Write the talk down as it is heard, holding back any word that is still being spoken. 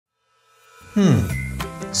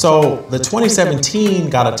So the 2017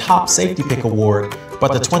 got a top safety pick award,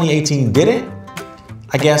 but the 2018 didn't?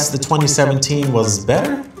 I guess the 2017 was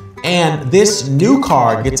better? And this new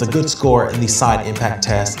car gets a good score in the side impact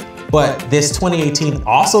test, but this 2018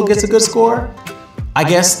 also gets a good score? I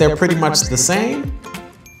guess they're pretty much the same?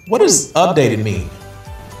 What does updated mean?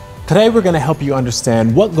 Today we're going to help you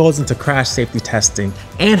understand what goes into crash safety testing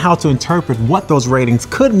and how to interpret what those ratings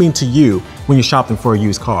could mean to you when you're shopping for a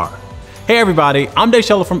used car. Hey everybody, I'm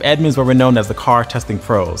Desola from Edmonds, where we're known as the Car Testing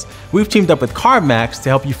Pros. We've teamed up with CarMax to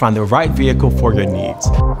help you find the right vehicle for your needs.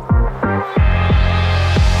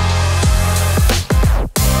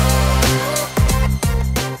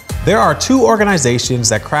 There are two organizations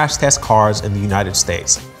that crash test cars in the United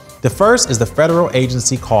States. The first is the federal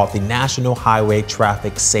agency called the National Highway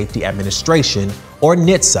Traffic Safety Administration, or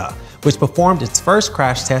NHTSA, which performed its first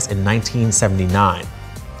crash test in 1979.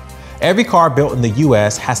 Every car built in the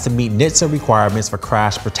US has to meet NHTSA requirements for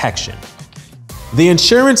crash protection. The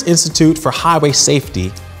Insurance Institute for Highway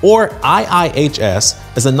Safety, or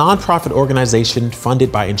IIHS, is a nonprofit organization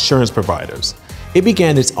funded by insurance providers. It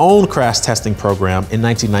began its own crash testing program in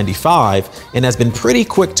 1995 and has been pretty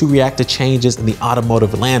quick to react to changes in the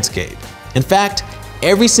automotive landscape. In fact,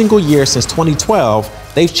 every single year since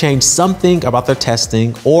 2012, they've changed something about their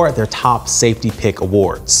testing or their top safety pick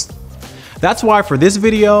awards. That's why for this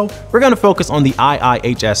video, we're going to focus on the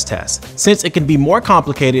IIHS test, since it can be more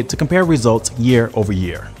complicated to compare results year over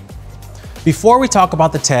year. Before we talk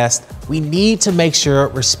about the test, we need to make sure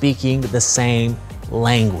we're speaking the same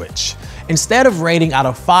language. Instead of rating out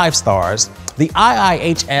of 5 stars, the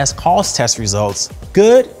IIHS calls test results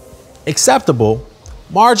good, acceptable,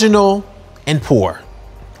 marginal, and poor.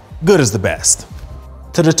 Good is the best.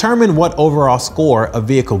 To determine what overall score a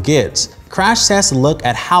vehicle gets, crash tests look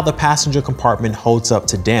at how the passenger compartment holds up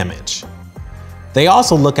to damage. They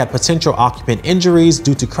also look at potential occupant injuries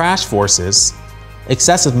due to crash forces,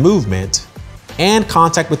 excessive movement, and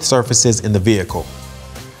contact with surfaces in the vehicle.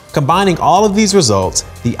 Combining all of these results,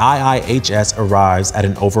 the IIHS arrives at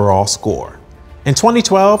an overall score. In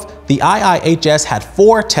 2012, the IIHS had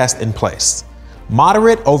 4 tests in place: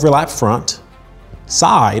 moderate overlap front,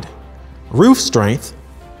 side, roof strength,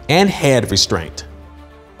 and head restraint.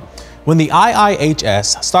 When the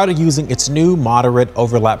IIHS started using its new moderate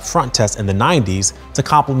overlap front test in the 90s to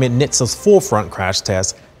complement NHTSA's full front crash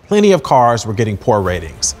test, plenty of cars were getting poor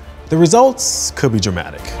ratings. The results could be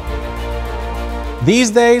dramatic.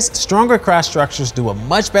 These days, stronger crash structures do a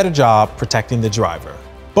much better job protecting the driver.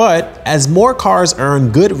 But as more cars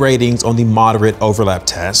earn good ratings on the moderate overlap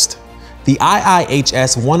test, the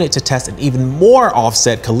IIHS wanted to test an even more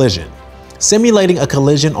offset collision, simulating a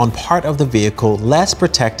collision on part of the vehicle less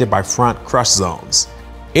protected by front crush zones.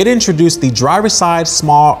 It introduced the driver's side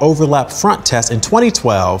small overlap front test in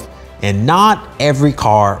 2012, and not every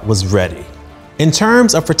car was ready. In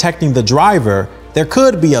terms of protecting the driver, there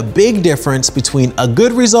could be a big difference between a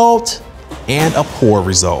good result and a poor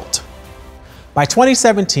result. By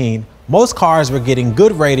 2017, most cars were getting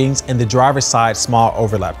good ratings in the driver's side small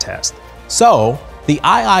overlap test. So the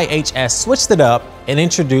IIHS switched it up and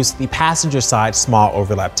introduced the passenger side small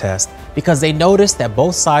overlap test because they noticed that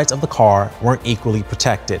both sides of the car weren't equally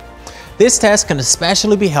protected. This test can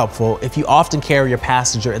especially be helpful if you often carry your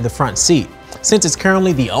passenger in the front seat, since it's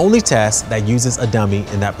currently the only test that uses a dummy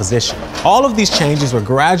in that position. All of these changes were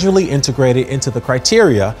gradually integrated into the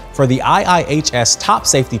criteria for the IIHS Top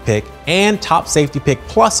Safety Pick and Top Safety Pick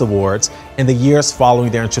Plus awards in the years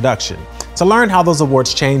following their introduction. To learn how those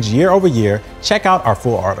awards change year over year, check out our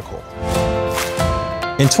full article.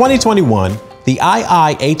 In 2021, the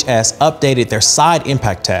IIHS updated their side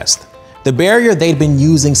impact test. The barrier they'd been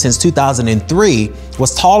using since 2003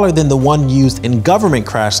 was taller than the one used in government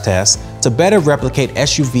crash tests to better replicate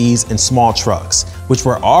SUVs and small trucks, which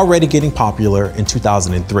were already getting popular in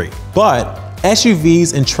 2003. But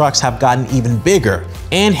SUVs and trucks have gotten even bigger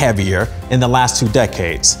and heavier in the last 2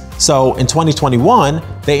 decades. So in 2021,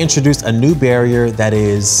 they introduced a new barrier that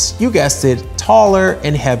is, you guessed it, taller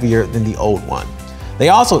and heavier than the old one. They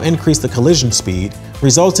also increased the collision speed,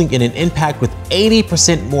 resulting in an impact with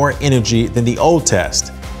 80% more energy than the old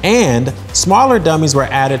test. And smaller dummies were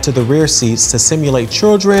added to the rear seats to simulate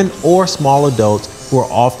children or small adults who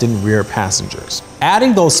are often rear passengers.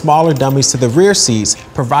 Adding those smaller dummies to the rear seats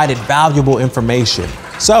provided valuable information.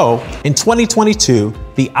 So in 2022,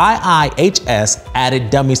 the IIHS added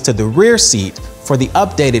dummies to the rear seat for the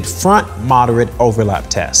updated front moderate overlap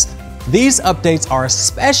test. These updates are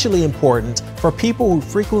especially important for people who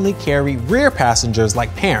frequently carry rear passengers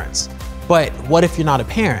like parents. But what if you're not a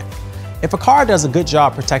parent? If a car does a good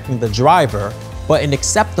job protecting the driver, but an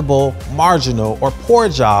acceptable, marginal, or poor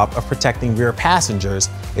job of protecting rear passengers,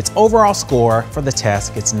 its overall score for the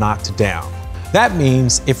test gets knocked down. That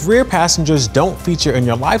means if rear passengers don't feature in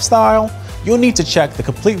your lifestyle, you'll need to check the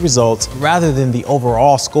complete results rather than the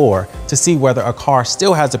overall score to see whether a car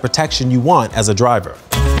still has the protection you want as a driver.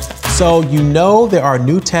 So you know there are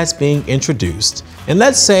new tests being introduced, and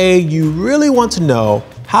let's say you really want to know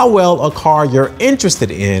how well a car you're interested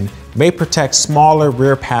in may protect smaller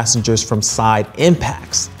rear passengers from side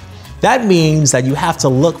impacts. That means that you have to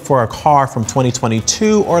look for a car from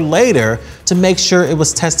 2022 or later to make sure it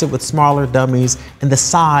was tested with smaller dummies in the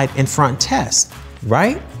side and front test,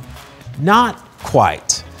 right? Not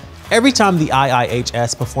quite. Every time the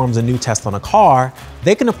IIHS performs a new test on a car,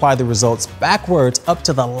 they can apply the results backwards up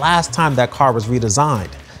to the last time that car was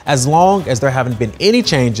redesigned, as long as there haven't been any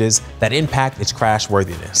changes that impact its crash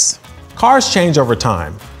worthiness. Cars change over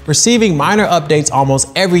time, receiving minor updates almost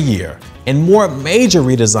every year, and more major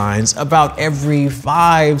redesigns about every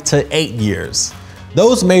 5 to 8 years.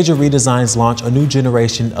 Those major redesigns launch a new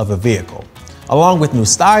generation of a vehicle. Along with new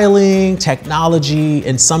styling, technology,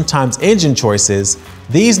 and sometimes engine choices,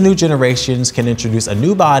 these new generations can introduce a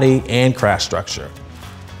new body and crash structure.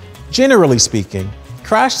 Generally speaking,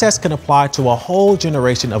 crash tests can apply to a whole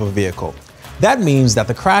generation of a vehicle. That means that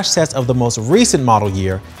the crash test of the most recent model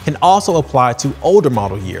year can also apply to older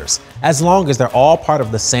model years, as long as they're all part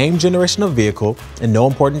of the same generation of vehicle and no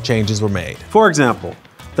important changes were made. For example,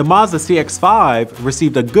 the Mazda CX-5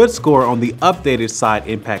 received a good score on the updated side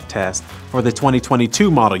impact test for the 2022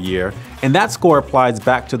 model year, and that score applies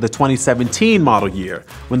back to the 2017 model year,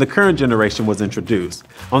 when the current generation was introduced.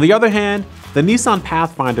 On the other hand, the Nissan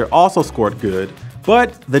Pathfinder also scored good,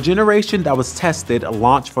 but the generation that was tested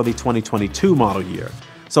launched for the 2022 model year.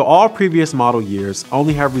 So all previous model years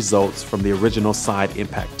only have results from the original side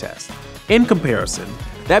impact test. In comparison,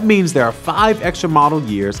 that means there are 5 extra model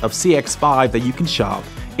years of CX-5 that you can shop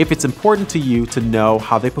if it's important to you to know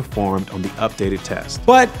how they performed on the updated test.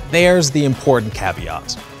 But there's the important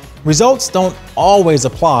caveat. Results don't always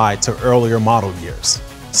apply to earlier model years.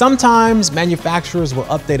 Sometimes manufacturers will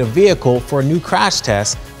update a vehicle for a new crash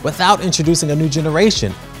test without introducing a new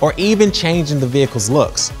generation or even changing the vehicle's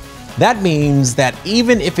looks. That means that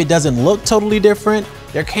even if it doesn't look totally different,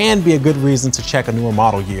 there can be a good reason to check a newer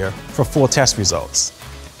model year for full test results.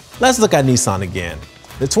 Let's look at Nissan again.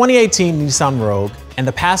 The 2018 Nissan Rogue and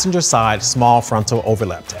the passenger side small frontal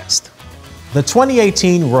overlap test. The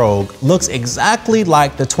 2018 Rogue looks exactly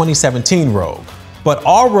like the 2017 Rogue, but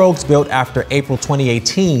all Rogues built after April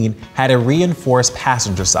 2018 had a reinforced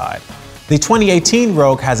passenger side. The 2018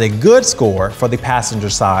 Rogue has a good score for the passenger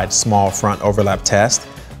side small front overlap test,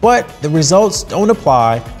 but the results don't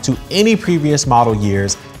apply to any previous model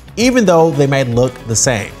years, even though they may look the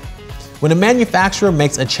same. When a manufacturer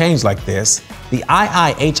makes a change like this, the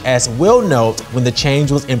IIHS will note when the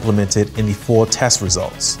change was implemented in the full test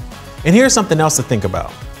results. And here's something else to think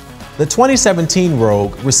about. The 2017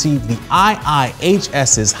 Rogue received the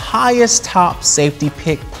IIHS's highest Top Safety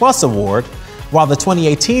Pick Plus award, while the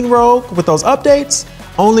 2018 Rogue, with those updates,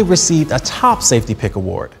 only received a Top Safety Pick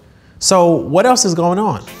award. So what else is going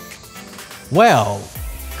on? Well,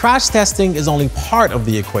 crash testing is only part of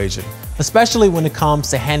the equation, especially when it comes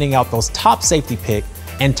to handing out those Top Safety Pick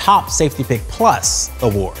and Top Safety Pick Plus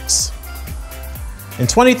awards. In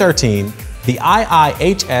 2013, the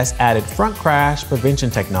IIHS added front crash prevention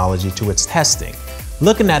technology to its testing,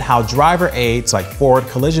 looking at how driver aids like forward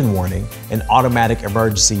collision warning and automatic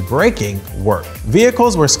emergency braking work.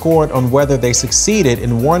 Vehicles were scored on whether they succeeded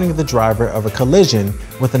in warning the driver of a collision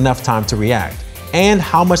with enough time to react, and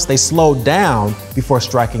how much they slowed down before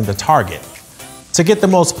striking the target. To get the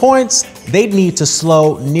most points, they'd need to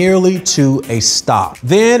slow nearly to a stop.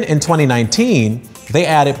 Then in 2019, they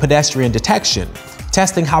added pedestrian detection,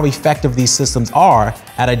 testing how effective these systems are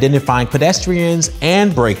at identifying pedestrians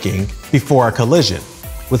and braking before a collision,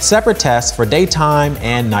 with separate tests for daytime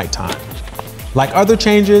and nighttime. Like other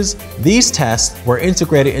changes, these tests were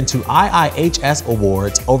integrated into IIHS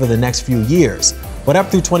awards over the next few years, but up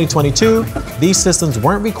through 2022, these systems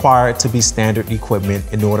weren't required to be standard equipment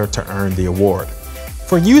in order to earn the award.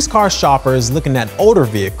 For used car shoppers looking at older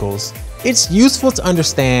vehicles, it's useful to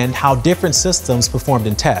understand how different systems performed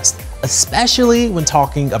in tests, especially when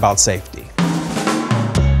talking about safety.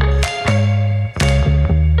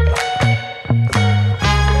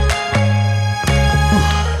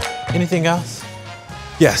 Anything else?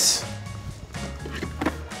 Yes.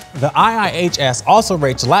 The IIHS also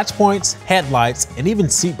rates latch points, headlights, and even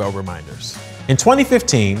seatbelt reminders. In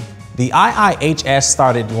 2015, the IIHS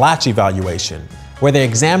started latch evaluation, where they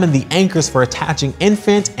examine the anchors for attaching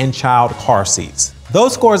infant and child car seats.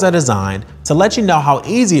 Those scores are designed to to let you know how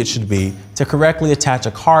easy it should be to correctly attach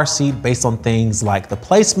a car seat based on things like the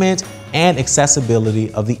placement and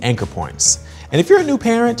accessibility of the anchor points. And if you're a new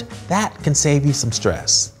parent, that can save you some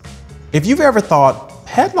stress. If you've ever thought,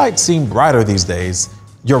 headlights seem brighter these days,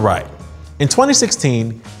 you're right. In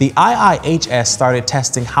 2016, the IIHS started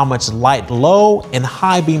testing how much light low and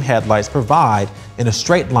high beam headlights provide in a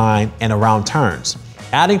straight line and around turns,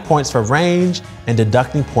 adding points for range and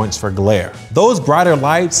deducting points for glare. Those brighter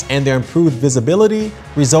lights and their improved visibility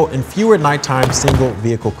result in fewer nighttime single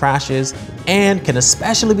vehicle crashes and can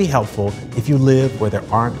especially be helpful if you live where there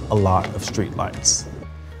aren't a lot of street lights.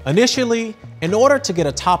 Initially, in order to get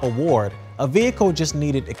a top award, a vehicle just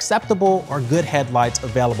needed acceptable or good headlights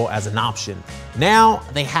available as an option. Now,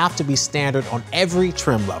 they have to be standard on every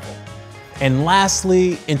trim level. And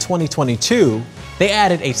lastly, in 2022, they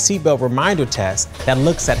added a seatbelt reminder test that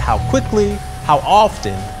looks at how quickly, how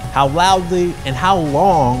often, how loudly, and how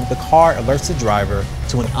long the car alerts the driver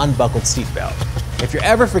to an unbuckled seatbelt. If you're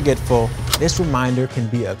ever forgetful, this reminder can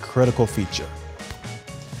be a critical feature.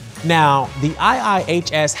 Now, the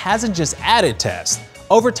IIHS hasn't just added tests.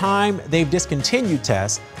 Over time, they've discontinued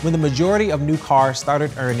tests when the majority of new cars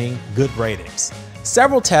started earning good ratings.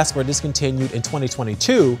 Several tests were discontinued in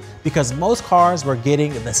 2022 because most cars were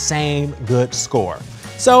getting the same good score.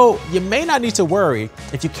 So you may not need to worry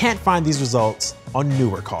if you can't find these results on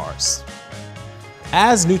newer cars.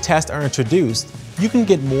 As new tests are introduced, you can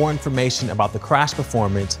get more information about the crash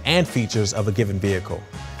performance and features of a given vehicle.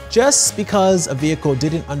 Just because a vehicle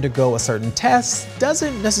didn't undergo a certain test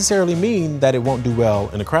doesn't necessarily mean that it won't do well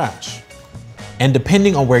in a crash. And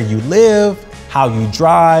depending on where you live, how you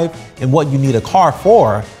drive, and what you need a car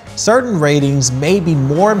for, certain ratings may be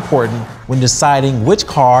more important when deciding which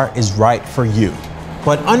car is right for you.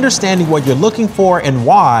 But understanding what you're looking for and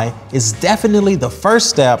why is definitely the first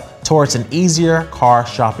step towards an easier car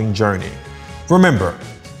shopping journey. Remember,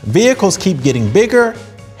 vehicles keep getting bigger,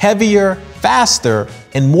 heavier, faster,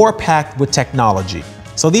 and more packed with technology.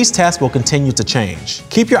 So these tests will continue to change.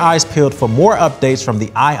 Keep your eyes peeled for more updates from the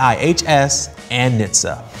IIHS and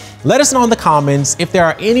NHTSA. Let us know in the comments if there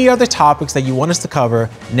are any other topics that you want us to cover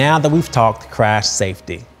now that we've talked crash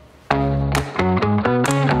safety.